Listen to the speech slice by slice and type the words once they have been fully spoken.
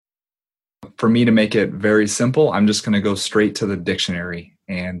for me to make it very simple, I'm just going to go straight to the dictionary.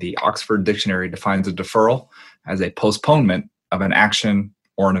 And the Oxford Dictionary defines a deferral as a postponement of an action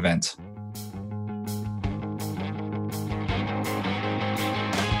or an event.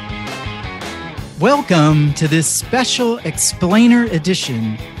 Welcome to this special explainer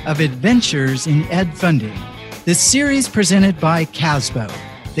edition of Adventures in Ed Funding. This series presented by CASBO,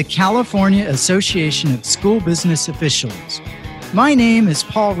 the California Association of School Business Officials. My name is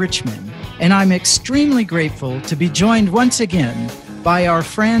Paul Richmond, and I'm extremely grateful to be joined once again by our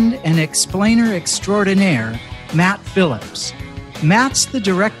friend and explainer extraordinaire, Matt Phillips. Matt's the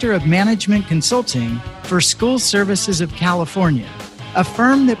Director of Management Consulting for School Services of California, a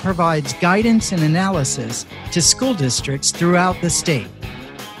firm that provides guidance and analysis to school districts throughout the state.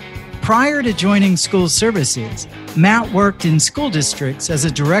 Prior to joining School Services, Matt worked in school districts as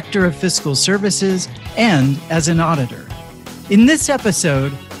a Director of Fiscal Services and as an auditor. In this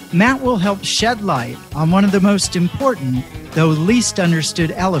episode, Matt will help shed light on one of the most important, though least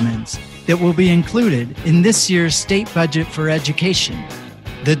understood elements that will be included in this year's state budget for education,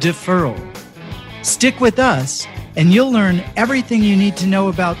 the deferral. Stick with us, and you'll learn everything you need to know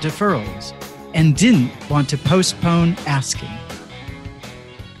about deferrals and didn't want to postpone asking.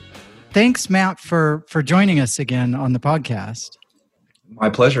 Thanks, Matt, for joining us again on the podcast. My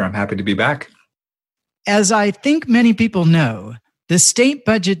pleasure. I'm happy to be back. As I think many people know, the state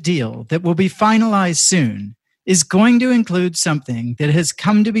budget deal that will be finalized soon is going to include something that has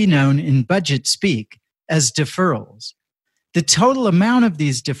come to be known in budget speak as deferrals. The total amount of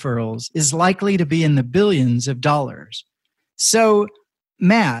these deferrals is likely to be in the billions of dollars. So,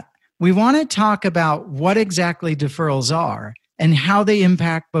 Matt, we want to talk about what exactly deferrals are and how they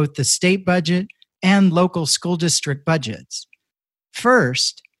impact both the state budget and local school district budgets.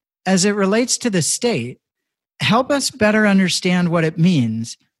 First, as it relates to the state, help us better understand what it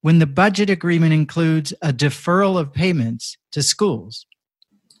means when the budget agreement includes a deferral of payments to schools.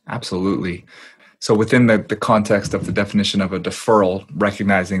 Absolutely. So within the context of the definition of a deferral,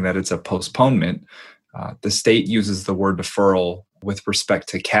 recognizing that it's a postponement, the state uses the word deferral with respect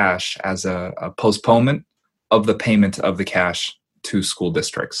to cash as a postponement of the payment of the cash to school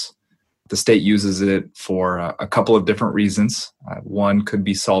districts. The state uses it for a couple of different reasons. One could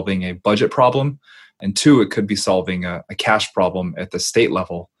be solving a budget problem, and two, it could be solving a cash problem at the state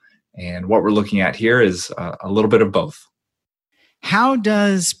level. And what we're looking at here is a little bit of both. How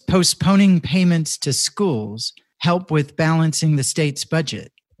does postponing payments to schools help with balancing the state's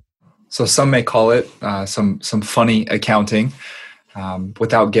budget? So some may call it some funny accounting.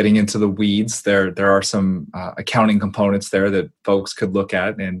 Without getting into the weeds, there are some accounting components there that folks could look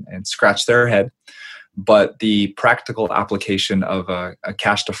at and scratch their head. But the practical application of a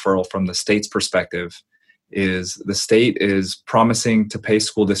cash deferral from the state's perspective is the state is promising to pay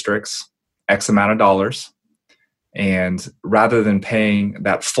school districts X amount of dollars. And rather than paying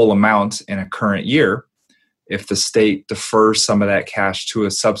that full amount in a current year, if the state defers some of that cash to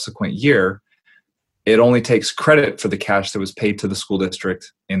a subsequent year, it only takes credit for the cash that was paid to the school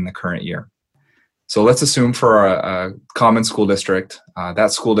district in the current year. So let's assume for a common school district,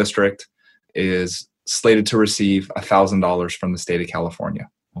 that school district is slated to receive $1,000 from the state of California.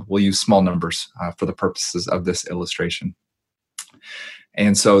 We'll use small numbers for the purposes of this illustration.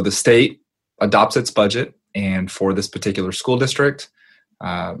 And so the state adopts its budget, and for this particular school district,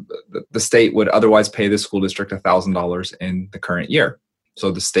 the state would otherwise pay the school district $1,000 in the current year.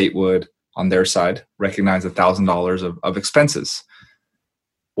 So the state would, on their side, recognize $1,000 of expenses.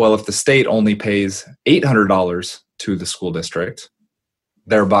 Well, if the state only pays $800 to the school district,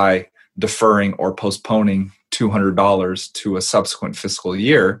 thereby deferring or postponing $200 to a subsequent fiscal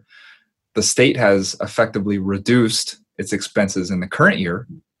year, the state has effectively reduced its expenses in the current year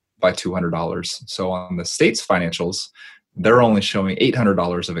by $200. So on the state's financials, they're only showing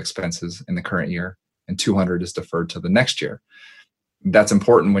 $800 of expenses in the current year, and $200 is deferred to the next year. That's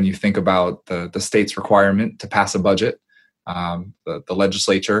important when you think about the state's requirement to pass a budget, the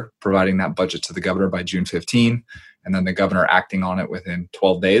legislature providing that budget to the governor by June 15, and then the governor acting on it within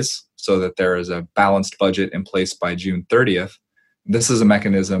 12 days so that there is a balanced budget in place by June 30th. This is a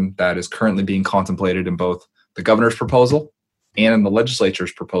mechanism that is currently being contemplated in both the governor's proposal and in the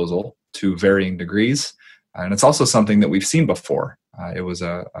legislature's proposal to varying degrees. And it's also something that we've seen before. It was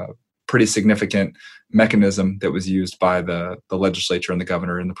a pretty significant mechanism that was used by the legislature and the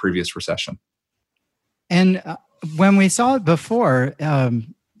governor in the previous recession. And when we saw it before,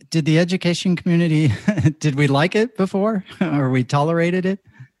 did the education community, did we like it before, or we tolerated it?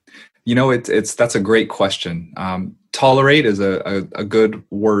 You know, that's a great question. Tolerate is a good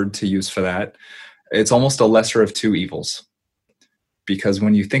word to use for that. It's almost a lesser of two evils. because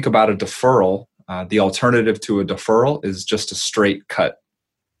when you think about a deferral, the alternative to a deferral is just a straight cut.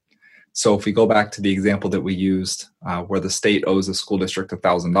 So if we go back to the example that we used, where the state owes a school district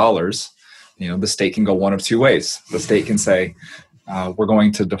 $1,000, the state can go one of two ways. The state can say, we're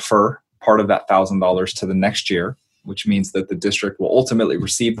going to defer part of that $1,000 to the next year, which means that the district will ultimately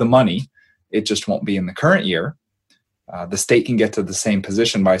receive the money. It just won't be in the current year. The state can get to the same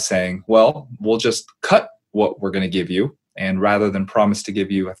position by saying, well, we'll just cut what we're going to give you. And rather than promise to give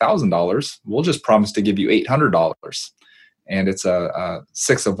you $1,000, we'll just promise to give you $800. And it's a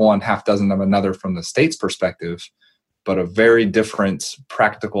six of one, half dozen of another from the state's perspective, but a very different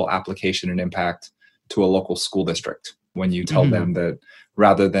practical application and impact to a local school district when you tell them that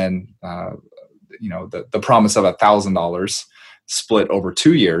rather than the promise of $1,000 split over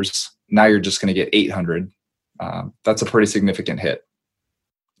 2 years, now you're just going to get $800. That's a pretty significant hit.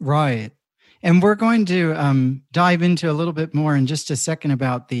 Right. And we're going to dive into a little bit more in just a second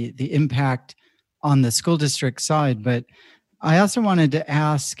about the impact on the school district side. But I also wanted to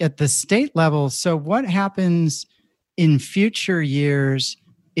ask at the state level, so what happens in future years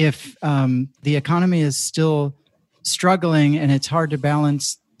if the economy is still struggling and it's hard to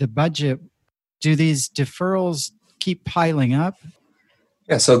balance the budget? Do these deferrals keep piling up?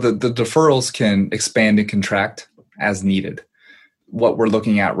 Yeah, so the deferrals can expand and contract as needed. What we're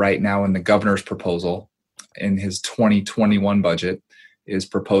looking at right now in the governor's proposal in his 2021 budget is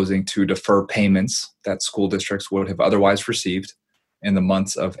proposing to defer payments that school districts would have otherwise received in the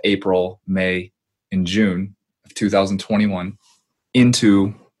months of April, May, and June of 2021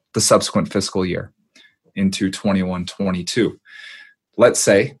 into the subsequent fiscal year, into 21-22. Let's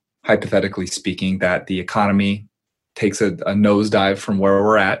say, hypothetically speaking, that the economy takes a nosedive from where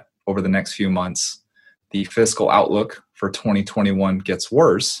we're at over the next few months. The fiscal outlook for 2021 gets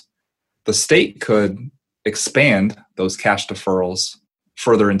worse. The state could expand those cash deferrals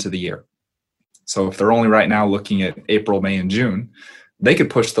further into the year. So if they're only right now looking at April, May, and June, they could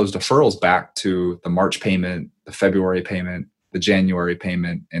push those deferrals back to the March payment, the February payment, the January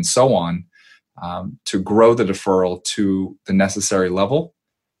payment, and so on, to grow the deferral to the necessary level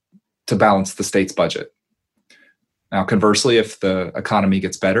to balance the state's budget. Now, conversely, if the economy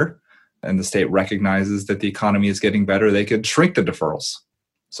gets better and the state recognizes that the economy is getting better, they could shrink the deferrals.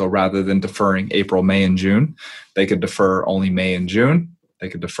 So rather than deferring April, May, and June, they could defer only May and June. They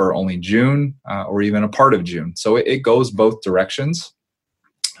could defer only June or even a part of June. So it goes both directions,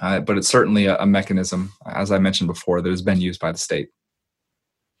 but it's certainly a mechanism, as I mentioned before, that has been used by the state.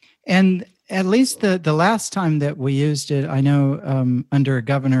 And at least the last time that we used it, I know under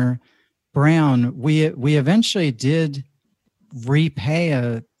Governor Brown, we eventually did repay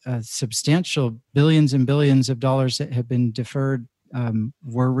a substantial billions and billions of dollars that had been deferred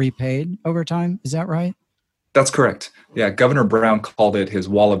were repaid over time. Is that right? That's correct. Yeah, Governor Brown called it his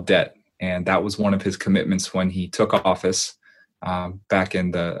wall of debt, and that was one of his commitments when he took office back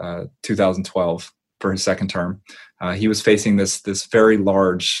in the 2012 for his second term. He was facing this very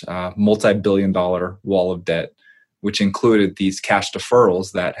large multi-billion-dollar wall of debt, which included these cash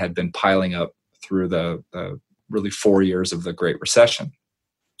deferrals that had been piling up through the really 4 years of the Great Recession.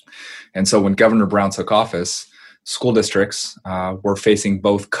 And so when Governor Brown took office, school districts were facing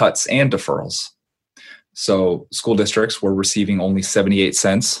both cuts and deferrals. So school districts were receiving only 78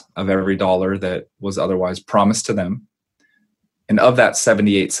 cents of every dollar that was otherwise promised to them. And of that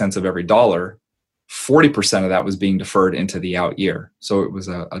 78 cents of every dollar, 40% of that was being deferred into the out year. So it was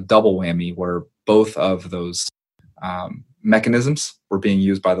a double whammy where both of those mechanisms were being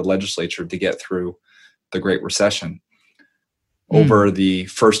used by the legislature to get through the Great Recession. Over the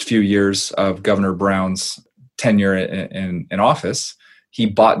first few years of Governor Brown's tenure in office, he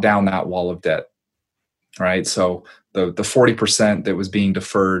bought down that wall of debt, right? So the 40% that was being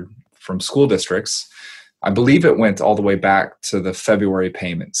deferred from school districts, I believe it went all the way back to the February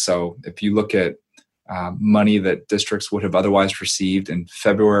payment. So if you look at money that districts would have otherwise received in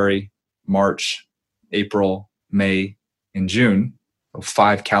February, March, April, May, and June,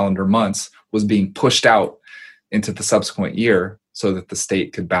 5 calendar months, was being pushed out into the subsequent year so that the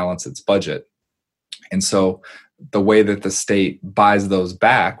state could balance its budget. And so the way that the state buys those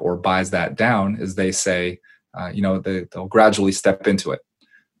back or buys that down is they say, they'll gradually step into it.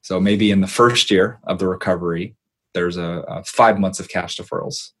 So maybe in the first year of the recovery, there's a 5 months of cash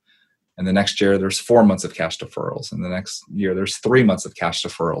deferrals. And the next year, there's 4 months of cash deferrals. And the next year, there's 3 months of cash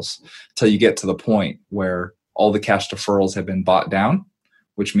deferrals till you get to the point where all the cash deferrals have been bought down,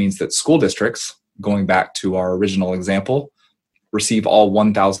 which means that school districts, going back to our original example, receive all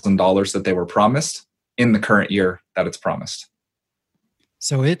 $1,000 that they were promised in the current year that it's promised.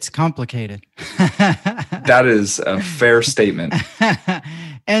 So it's complicated. That is a fair statement.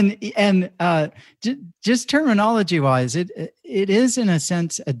 Just terminology wise, it is in a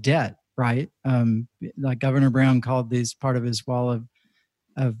sense a debt, right? Like Governor Brown called these part of his wall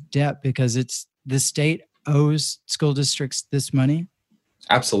of debt because it's the state owes school districts this money.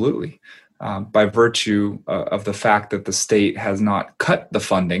 Absolutely. By virtue of the fact that the state has not cut the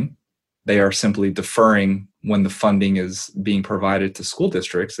funding, they are simply deferring when the funding is being provided to school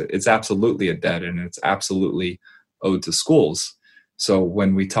districts. It's absolutely a debt, and it's absolutely owed to schools. So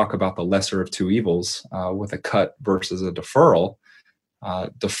when we talk about the lesser of two evils with a cut versus a deferral,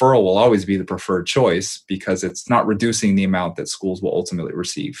 deferral will always be the preferred choice because it's not reducing the amount that schools will ultimately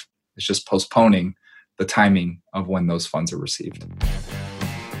receive. It's just postponing the timing of when those funds are received.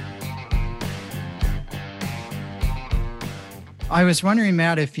 I was wondering,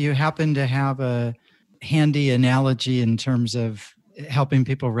 Matt, if you happen to have a handy analogy in terms of helping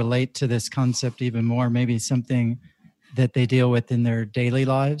people relate to this concept even more, maybe something that they deal with in their daily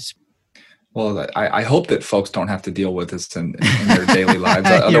lives. Well, I hope that folks don't have to deal with this in their daily lives.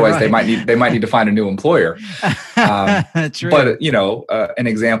 Otherwise, right. they might need to find a new employer. That's right. But an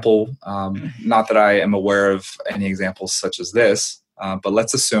example, not that I am aware of any examples such as this, but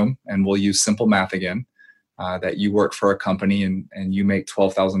let's assume, and we'll use simple math again, that you work for a company and you make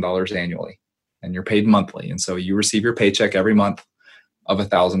 $12,000 annually, and you're paid monthly, and so you receive your paycheck every month of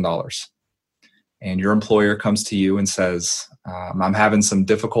 $1,000. And your employer comes to you and says, I'm having some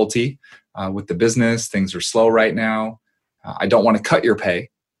difficulty with the business. Things are slow right now. I don't want to cut your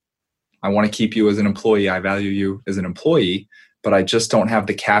pay. I want to keep you as an employee. I value you as an employee, but I just don't have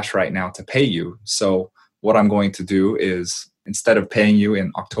the cash right now to pay you. So what I'm going to do is, instead of paying you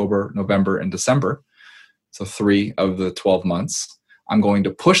in October, November, and December, so 3 of the 12 months, I'm going to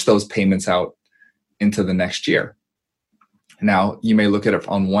push those payments out into the next year. Now, you may look at it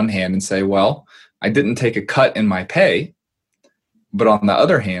on one hand and say, well, I didn't take a cut in my pay, but on the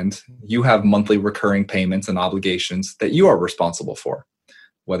other hand, you have monthly recurring payments and obligations that you are responsible for,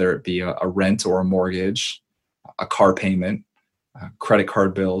 whether it be a rent or a mortgage, a car payment, credit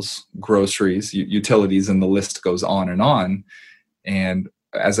card bills, groceries, utilities, and the list goes on and on. And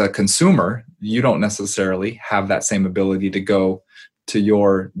as a consumer, you don't necessarily have that same ability to go to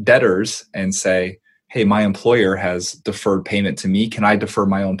your debtors and say, hey, my employer has deferred payment to me. Can I defer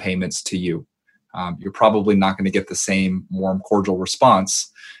my own payments to you? You're probably not going to get the same warm, cordial response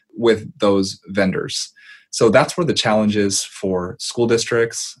with those vendors. So that's where the challenge is for school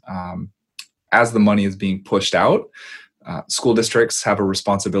districts. As the money is being pushed out, school districts have a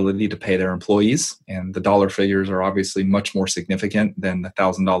responsibility to pay their employees, and the dollar figures are obviously much more significant than the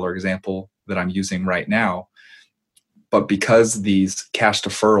 $1,000 example that I'm using right now. But because these cash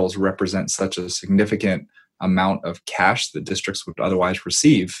deferrals represent such a significant amount of cash that districts would otherwise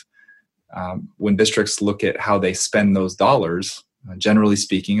receive, when districts look at how they spend those dollars, generally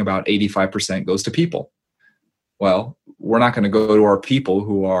speaking, about 85% goes to people. Well, we're not going to go to our people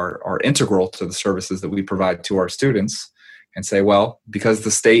who are integral to the services that we provide to our students and say, well, because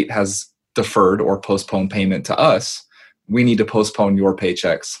the state has deferred or postponed payment to us, we need to postpone your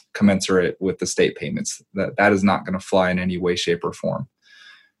paychecks commensurate with the state payments. That is not going to fly in any way, shape, or form.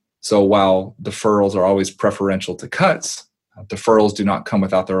 So while deferrals are always preferential to cuts, deferrals do not come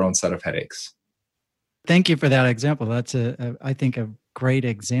without their own set of headaches. Thank you for that example. That's I think a great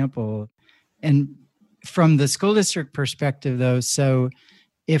example. And from the school district perspective, though, so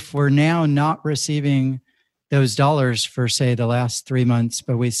if we're now not receiving those dollars for, say, the last 3 months,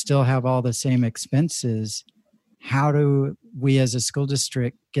 but we still have all the same expenses, how do we as a school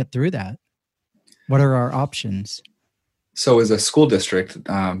district get through that? What are our options? So as a school district,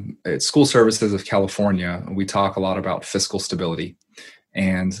 at School Services of California, we talk a lot about fiscal stability.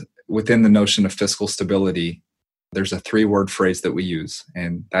 And within the notion of fiscal stability, there's a 3-word phrase that we use,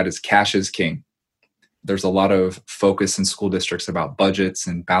 and that is cash is king. There's a lot of focus in school districts about budgets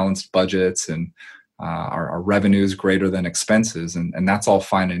and balanced budgets and our revenues greater than expenses, and that's all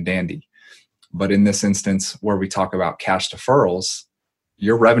fine and dandy. But in this instance, where we talk about cash deferrals,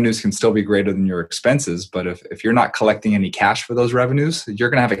 your revenues can still be greater than your expenses, but if you're not collecting any cash for those revenues,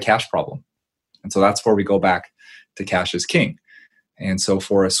 you're going to have a cash problem. And so that's where we go back to cash is king. And so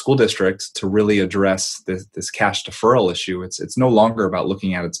for a school district to really address this cash deferral issue, it's no longer about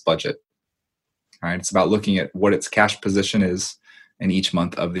looking at its budget. All right, it's about looking at what its cash position is in each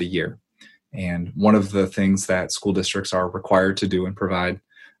month of the year. And one of the things that school districts are required to do and provide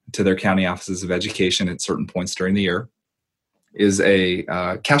to their county offices of education at certain points during the year is a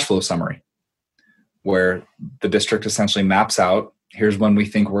cash flow summary, where the district essentially maps out, here's when we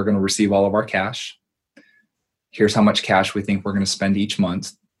think we're going to receive all of our cash. Here's how much cash we think we're going to spend each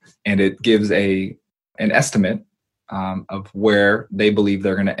month. And it gives a an estimate of where they believe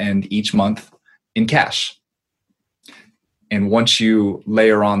they're going to end each month in cash. And once you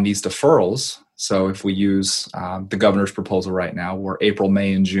layer on these deferrals, so if we use the governor's proposal right now, we're April,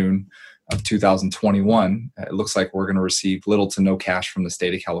 May, and June of 2021, it looks like we're going to receive little to no cash from the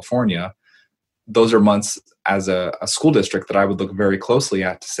state of California. Those are months as a school district that I would look very closely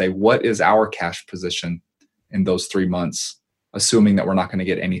at to say, what is our cash position in those 3 months, assuming that we're not going to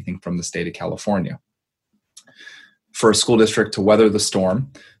get anything from the state of California. For a school district to weather the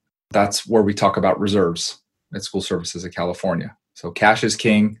storm, that's where we talk about reserves at School Services of California. So cash is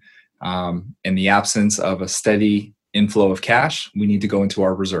king. In the absence of a steady inflow of cash, we need to go into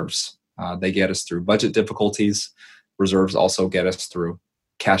our reserves. They get us through budget difficulties. Reserves also get us through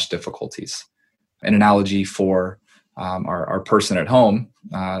cash difficulties. An analogy for our person at home,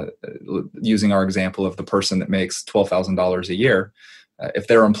 using our example of the person that makes $12,000 a year, if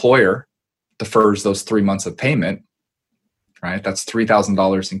their employer defers those 3 months of payment, right, that's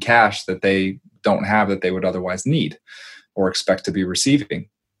 $3,000 in cash that they don't have that they would otherwise need or expect to be receiving.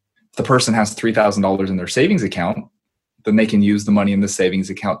 If the person has $3,000 in their savings account, then they can use the money in the savings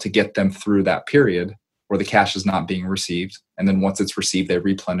account to get them through that period where the cash is not being received. And then once it's received, they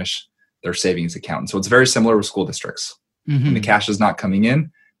replenish their savings account. So it's very similar with school districts. Mm-hmm. When the cash is not coming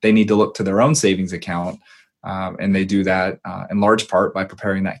in, they need to look to their own savings account. And they do that in large part by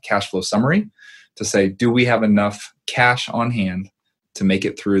preparing that cash flow summary to say, do we have enough cash on hand to make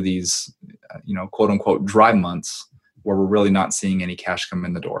it through these, quote unquote, dry months where we're really not seeing any cash come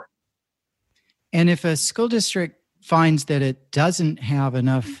in the door. And if a school district finds that it doesn't have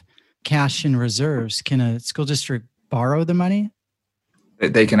enough cash in reserves, can a school district borrow the money?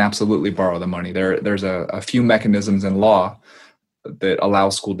 They can absolutely borrow the money. There's a few mechanisms in law that allow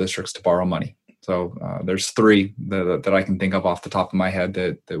school districts to borrow money. So there's three that I can think of off the top of my head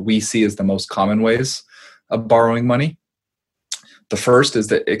that we see as the most common ways of borrowing money. The first is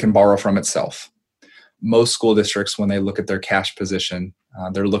that it can borrow from itself. Most school districts, when they look at their cash position,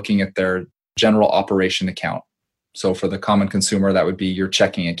 they're looking at their general operation account. So for the common consumer, that would be your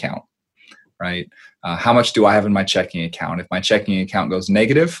checking account, right? How much do I have in my checking account? If my checking account goes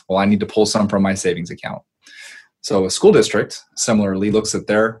negative, well, I need to pull some from my savings account. So a school district similarly looks at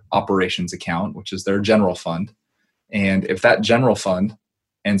their operations account, which is their general fund. And if that general fund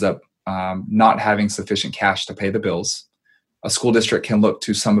ends up not having sufficient cash to pay the bills, a school district can look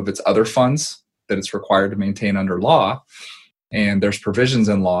to some of its other funds that it's required to maintain under law. And there's provisions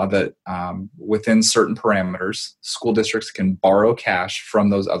in law that within certain parameters, school districts can borrow cash from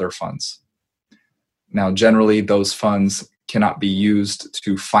those other funds. Now, generally, those funds cannot be used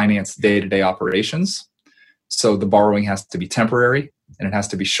to finance day-to-day operations. So the borrowing has to be temporary and it has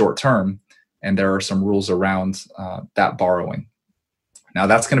to be short-term. And there are some rules around that borrowing. Now,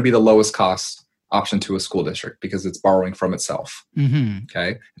 that's going to be the lowest cost option to a school district because it's borrowing from itself. Mm-hmm.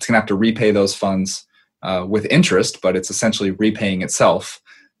 Okay, it's going to have to repay those funds with interest, but it's essentially repaying itself.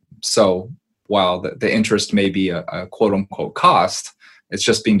 So while the interest may be a quote unquote cost, it's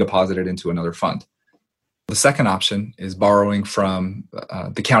just being deposited into another fund. The second option is borrowing from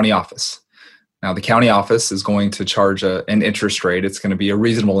the county office. Now, the county office is going to charge an interest rate. It's going to be a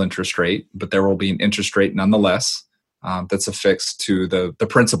reasonable interest rate, but there will be an interest rate nonetheless that's affixed to the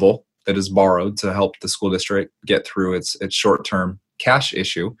principal that is borrowed to help the school district get through its short-term cash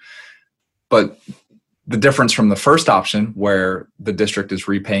issue. But the difference from the first option, where the district is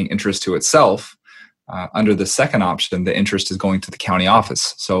repaying interest to itself, under the second option, the interest is going to the county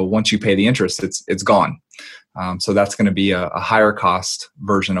office. So once you pay the interest, it's gone. So that's going to be a higher cost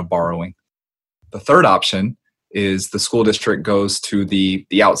version of borrowing. The third option is the school district goes to the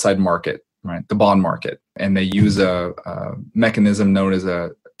outside market, right, the bond market, and they use a mechanism known as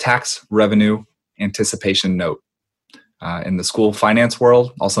a tax revenue anticipation note. In the school finance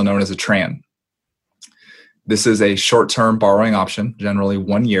world, also known as a TRAN. This is a short-term borrowing option, generally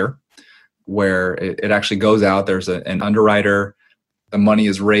 1 year, where it actually goes out. There's an underwriter. The money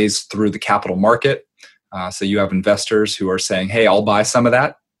is raised through the capital market. So you have investors who are saying, hey, I'll buy some of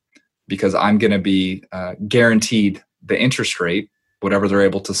that because I'm going to be guaranteed the interest rate, whatever they're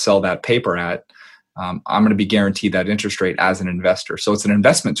able to sell that paper at. I'm going to be guaranteed that interest rate as an investor. So it's an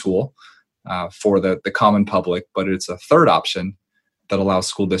investment tool for the common public, but it's a third option that allows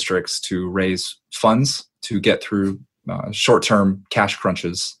school districts to raise funds to get through short-term cash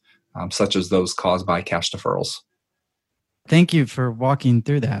crunches, such as those caused by cash deferrals. Thank you for walking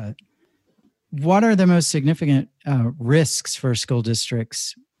through that. What are the most significant risks for school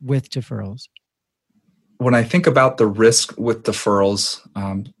districts with deferrals? When I think about the risk with deferrals,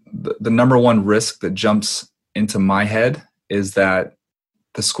 the number one risk that jumps into my head is that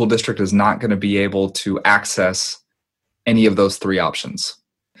the school district is not going to be able to access any of those three options.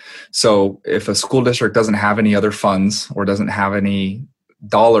 So if a school district doesn't have any other funds or doesn't have any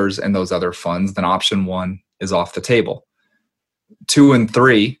dollars in those other funds, then option 1 is off the table. 2 and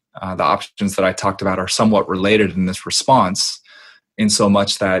 3, the options that I talked about, are somewhat related in this response, in so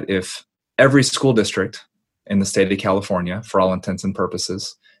much that if every school district in the state of California, for all intents and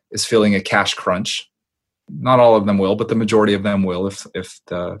purposes, is feeling a cash crunch, not all of them will, but the majority of them will if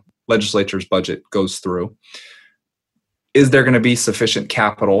the legislature's budget goes through, is there going to be sufficient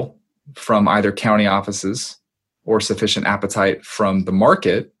capital from either county offices or sufficient appetite from the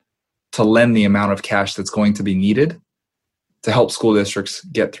market to lend the amount of cash that's going to be needed to help school districts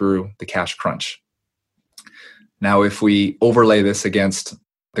get through the cash crunch? Now, if we overlay this against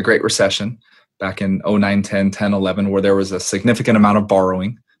the Great Recession back in 09, 10, 10, 11, where there was a significant amount of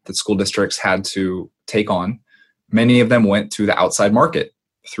borrowing that school districts had to take on, many of them went to the outside market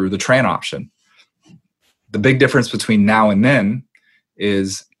through the TRAN option. The big difference between now and then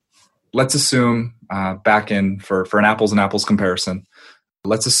is, let's assume for an apples and apples comparison,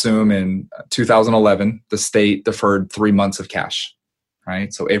 let's assume in 2011, the state deferred 3 months of cash,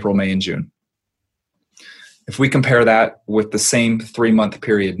 right? So April, May, and June. If we compare that with the same 3-month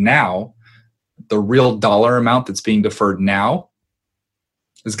period now, the real dollar amount that's being deferred now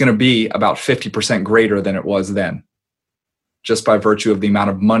is going to be about 50% greater than it was then, just by virtue of the amount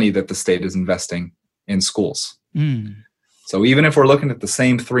of money that the state is investing in schools. So even if we're looking at the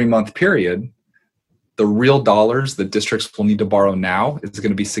same 3-month period, the real dollars that districts will need to borrow now is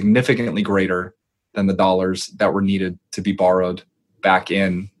going to be significantly greater than the dollars that were needed to be borrowed back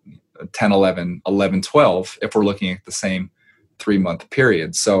in 10, 11, 11, 12, if we're looking at the same 3-month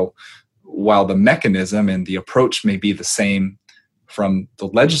period. So while the mechanism and the approach may be the same from the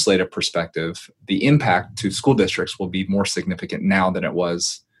legislative perspective, the impact to school districts will be more significant now than it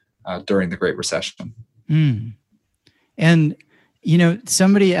was during the Great Recession. And,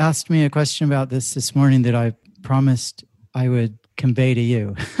 somebody asked me a question about this morning that I promised I would convey to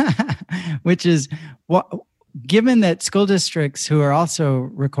you, which is, given that school districts who are also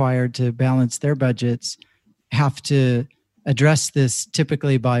required to balance their budgets have to address this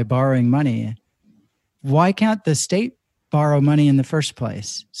typically by borrowing money, why can't the state borrow money in the first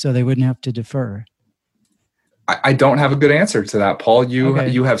place so they wouldn't have to defer? I don't have a good answer to that, Paul. You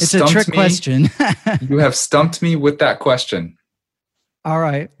have it's stumped a trick me. Question. You have stumped me with that question. All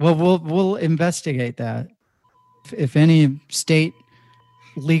right. Well, we'll investigate that. If any state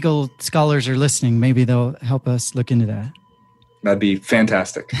legal scholars are listening, maybe they'll help us look into that. That'd be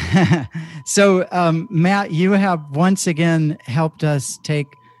fantastic. So, Matt, you have once again helped us take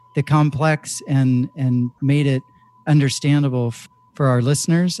the complex and made it understandable for our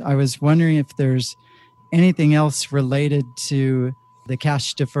listeners. I was wondering if there's anything else related to the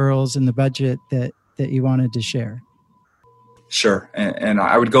cash deferrals and the budget that you wanted to share. Sure. And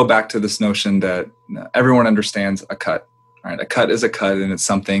I would go back to this notion that everyone understands a cut. Right? A cut is a cut, and it's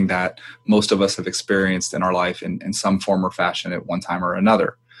something that most of us have experienced in our life in some form or fashion at one time or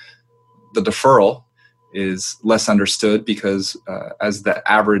another. The deferral is less understood because as the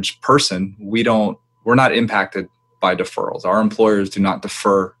average person, we're not impacted by deferrals. Our employers do not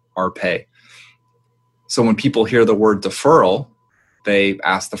defer our pay. So when people hear the word deferral, they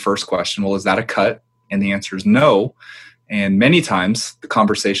ask the first question, well, is that a cut? And the answer is no. And many times the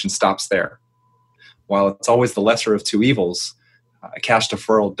conversation stops there. While it's always the lesser of two evils, a cash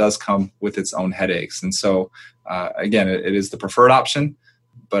deferral does come with its own headaches. And so, again, it is the preferred option,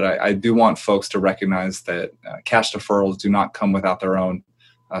 but I do want folks to recognize that cash deferrals do not come without their own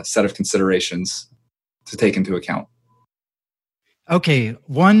set of considerations to take into account. Okay,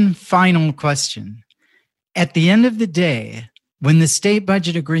 one final question. At the end of the day, when the state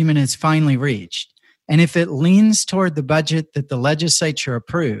budget agreement is finally reached, and if it leans toward the budget that the legislature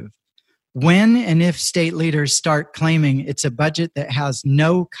approved, when and if state leaders start claiming it's a budget that has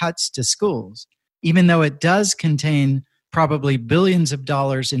no cuts to schools, even though it does contain probably billions of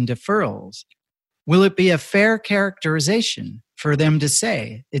dollars in deferrals, will it be a fair characterization for them to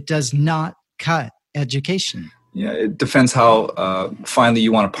say it does not cut education? Yeah, it depends how finely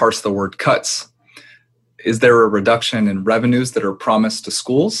you want to parse the word cuts. Is there a reduction in revenues that are promised to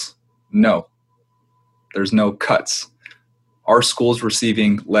schools? No, there's no cuts. Are schools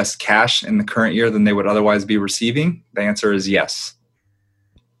receiving less cash in the current year than they would otherwise be receiving? The answer is yes.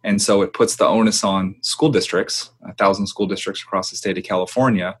 And so it puts the onus on school districts, 1,000 school districts across the state of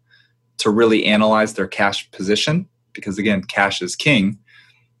California, to really analyze their cash position, because again, cash is king,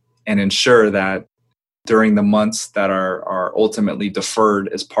 and ensure that during the months that are ultimately deferred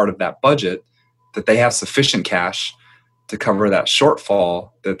as part of that budget, that they have sufficient cash to cover that shortfall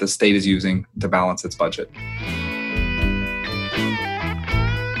that the state is using to balance its budget.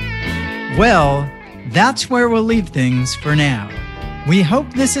 Well, that's where we'll leave things for now. We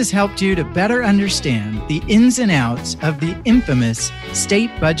hope this has helped you to better understand the ins and outs of the infamous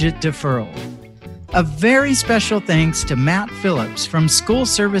state budget deferral. A very special thanks to Matt Phillips from School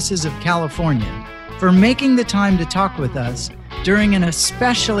Services of California for making the time to talk with us during an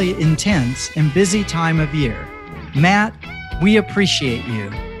especially intense and busy time of year. Matt, we appreciate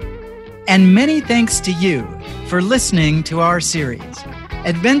you. And many thanks to you for listening to our series.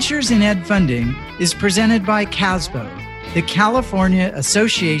 Adventures in Ed Funding is presented by CASBO, the California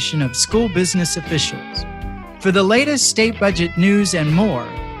Association of School Business Officials. For the latest state budget news and more,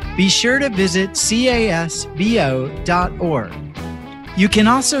 be sure to visit casbo.org. You can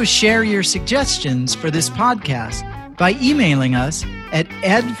also share your suggestions for this podcast by emailing us at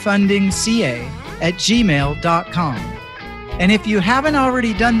edfundingca@gmail.com. And if you haven't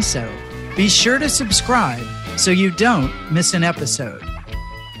already done so, be sure to subscribe so you don't miss an episode.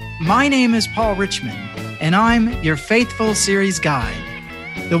 My name is Paul Richmond, and I'm your faithful series guide.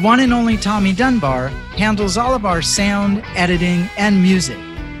 The one and only Tommy Dunbar handles all of our sound, editing, and music,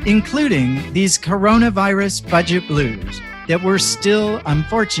 including these coronavirus budget blues that we're still,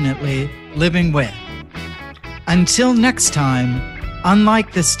 unfortunately, living with. Until next time,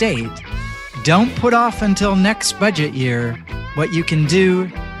 unlike the state, don't put off until next budget year what you can do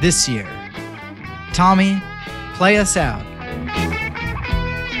this year. Tommy, play us out.